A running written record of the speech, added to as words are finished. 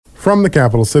From the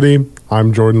capital city,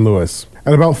 I'm Jordan Lewis.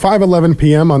 At about 5:11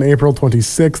 p.m. on April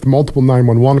 26th, multiple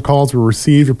 911 calls were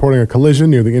received reporting a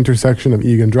collision near the intersection of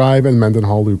Egan Drive and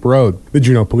Mendenhall Loop Road. The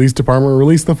Juneau Police Department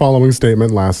released the following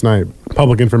statement last night.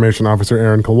 Public Information Officer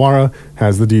Aaron Kalwara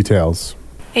has the details.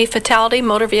 A fatality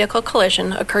motor vehicle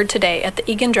collision occurred today at the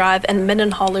Egan Drive and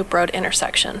Mendenhall Loop Road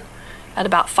intersection. At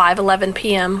about 5:11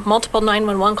 p.m., multiple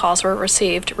 911 calls were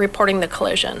received reporting the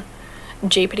collision.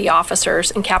 JPD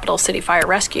officers and Capital City Fire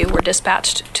Rescue were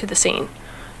dispatched to the scene.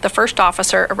 The first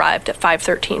officer arrived at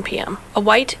 5:13 p.m. A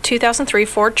white 2003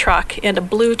 Ford truck and a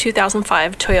blue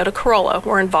 2005 Toyota Corolla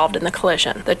were involved in the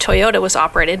collision. The Toyota was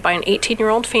operated by an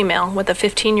 18-year-old female with a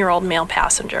 15-year-old male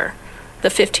passenger. The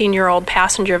 15-year-old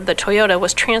passenger of the Toyota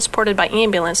was transported by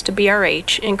ambulance to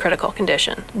BRH in critical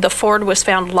condition. The Ford was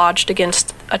found lodged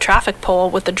against a traffic pole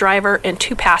with the driver and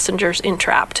two passengers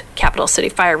entrapped. Capital City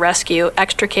Fire Rescue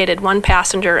extricated one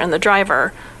passenger and the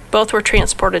driver. Both were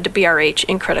transported to BRH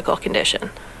in critical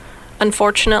condition.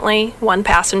 Unfortunately, one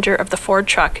passenger of the Ford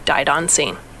truck died on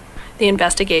scene. The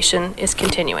investigation is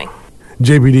continuing.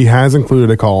 JPD has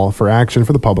included a call for action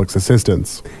for the public's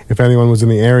assistance. If anyone was in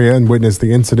the area and witnessed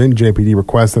the incident, JPD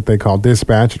requests that they call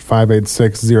dispatch at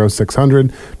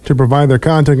 586-0600 to provide their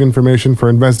contact information for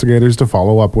investigators to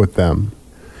follow up with them.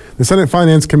 The Senate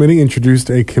Finance Committee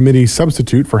introduced a committee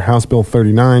substitute for House Bill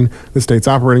 39, the state's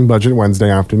operating budget,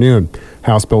 Wednesday afternoon.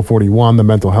 House Bill 41, the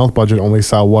mental health budget, only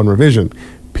saw one revision.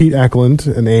 Pete Eklund,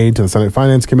 an aide to the Senate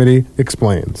Finance Committee,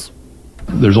 explains.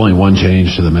 There's only one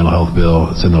change to the mental health bill.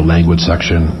 It's in the language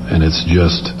section, and it's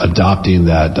just adopting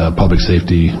that Public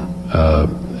Safety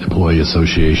Employee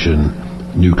Association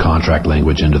new contract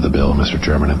language into the bill, Mr.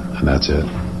 Chairman, and that's it.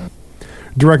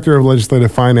 Director of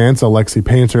Legislative Finance, Alexi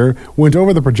Painter, went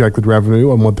over the projected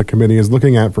revenue and what the committee is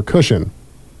looking at for cushion.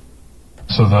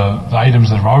 So the items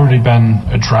that have already been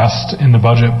addressed in the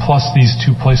budget, plus these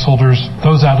two placeholders,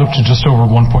 those add up to just over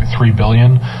 $1.3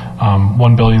 billion,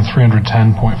 $1,310.4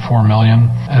 million.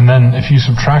 And then if you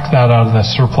subtract that out of the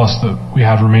surplus that we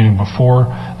had remaining before,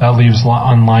 that leaves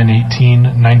on line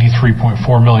 18,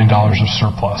 $93.4 million of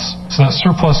surplus. So that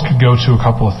surplus could go to a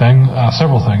couple of things,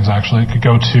 several things actually. It could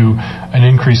go to an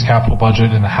increased capital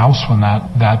budget in the House when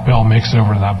that bill makes it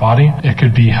over to that body. It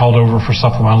could be held over for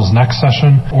supplementals next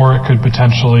session, or it could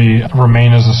potentially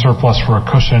remain as a surplus for a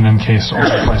cushion in case oil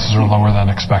prices are lower than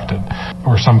expected,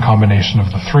 or some combination of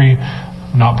the three.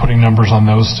 Not putting numbers on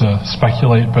those to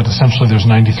speculate, but essentially there's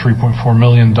 $93.4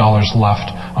 million left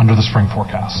under the spring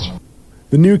forecast.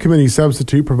 The new committee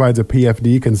substitute provides a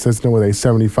PFD consistent with a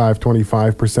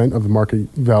 75-25% of the market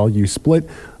value split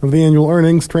of the annual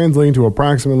earnings, translating to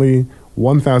approximately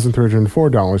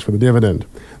 $1,304 for the dividend.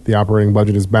 The operating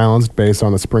budget is balanced based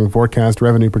on the spring forecast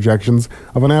revenue projections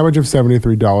of an average of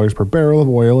 $73 per barrel of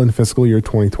oil in fiscal year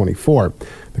 2024.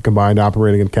 The combined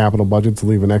operating and capital budgets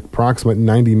leave an approximate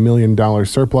 $90 million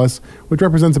surplus, which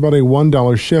represents about a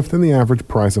 $1 shift in the average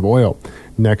price of oil.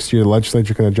 Next year, the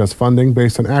legislature can adjust funding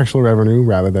based on actual revenue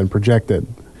rather than projected.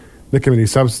 The committee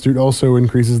substitute also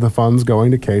increases the funds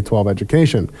going to K-12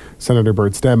 education. Senator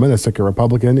Bert Stedman, a Sitka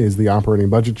Republican, is the operating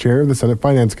budget chair of the Senate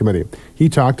Finance Committee. He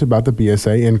talked about the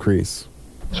BSA increase.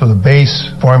 So the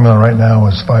base formula right now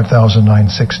is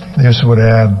 $5,960. This would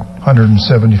add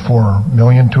 $174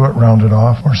 million to it, rounded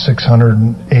off, or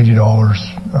 $680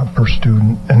 per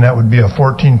student, and that would be a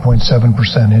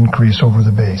 14.7% increase over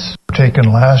the base. We're taking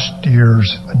last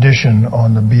year's addition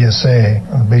on the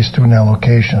BSA, on the base student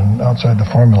allocation outside the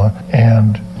formula,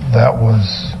 and that was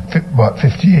about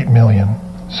 $58 million.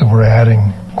 So we're adding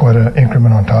quite an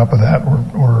increment on top of that.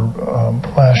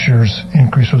 Last year's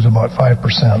increase was about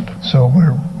 5%, so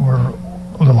we're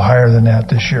a little higher than that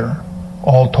this year.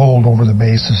 All told, over the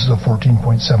base, this is a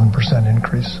 14.7%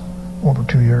 increase over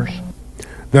 2 years.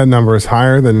 That number is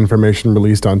higher than information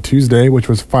released on Tuesday, which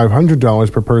was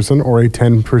 $500 per person, or a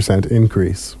 10%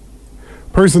 increase.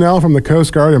 Personnel from the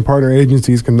Coast Guard and partner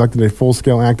agencies conducted a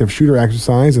full-scale active shooter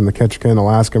exercise in the Ketchikan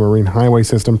Alaska Marine Highway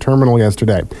System Terminal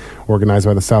yesterday. Organized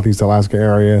by the Southeast Alaska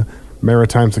Area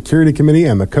Maritime Security Committee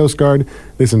and the Coast Guard,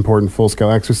 this important full-scale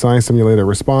exercise simulated a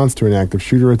response to an active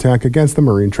shooter attack against the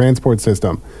marine transport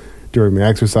system. During the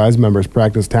exercise, members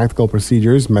practiced tactical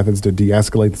procedures, methods to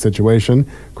de-escalate the situation,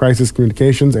 crisis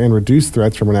communications, and reduce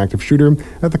threats from an active shooter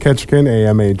at the Ketchikan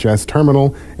AMHS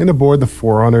Terminal and aboard the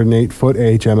 408-foot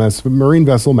HMS marine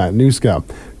vessel Matanuska.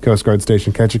 Coast Guard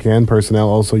Station Ketchikan personnel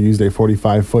also used a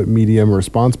 45-foot medium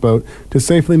response boat to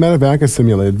safely medevac a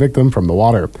simulated victim from the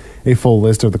water. A full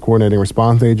list of the coordinating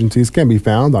response agencies can be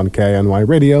found on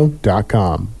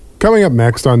KNYradio.com. Coming up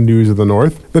next on News of the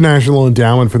North, the National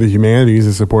Endowment for the Humanities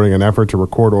is supporting an effort to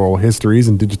record oral histories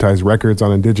and digitize records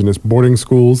on Indigenous boarding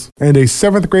schools, and a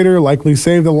 7th grader likely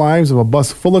saved the lives of a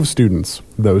bus full of students.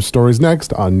 Those stories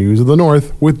next on News of the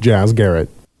North with Jazz Garrett.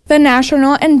 The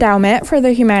National Endowment for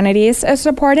the Humanities is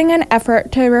supporting an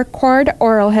effort to record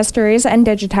oral histories and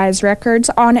digitize records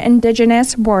on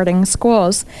Indigenous boarding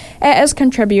schools. It is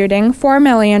contributing $4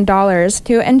 million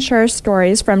to ensure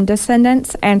stories from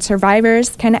descendants and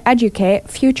survivors can educate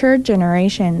future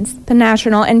generations. The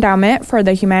National Endowment for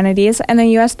the Humanities and the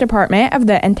U.S. Department of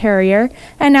the Interior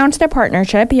announced a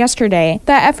partnership yesterday.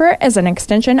 The effort is an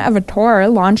extension of a tour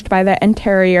launched by the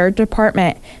Interior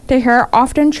Department to hear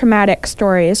often traumatic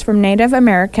stories from Native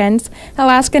Americans,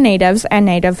 Alaska Natives, and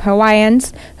Native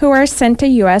Hawaiians who were sent to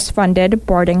U.S.-funded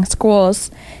boarding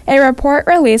schools. A report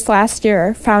released last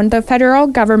year found the federal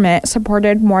government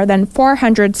supported more than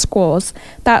 400 schools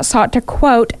that sought to,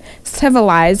 quote,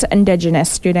 civilize Indigenous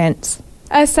students.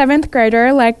 A 7th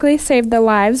grader likely saved the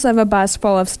lives of a bus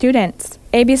full of students.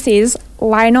 ABC's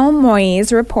Lionel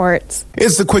Moyes reports.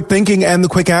 It's the quick thinking and the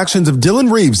quick actions of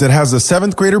Dylan Reeves that has the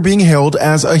 7th grader being hailed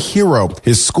as a hero.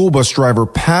 His school bus driver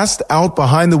passed out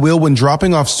behind the wheel when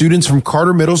dropping off students from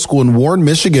Carter Middle School in Warren,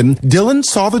 Michigan. Dylan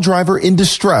saw the driver in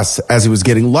distress as he was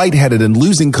getting lightheaded and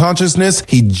losing consciousness.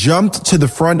 He jumped to the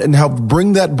front and helped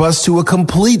bring that bus to a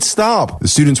complete stop. The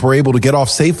students were able to get off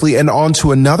safely and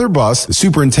onto another bus. The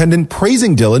superintendent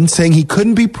praising Dylan, saying he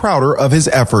couldn't be prouder of his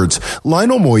efforts.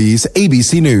 Lionel Moyes,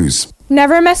 ABC News.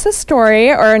 Never miss a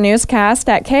story or a newscast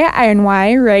at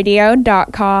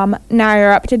KINYradio.com. Now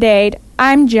you're up to date.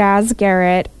 I'm Jazz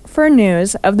Garrett for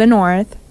News of the North.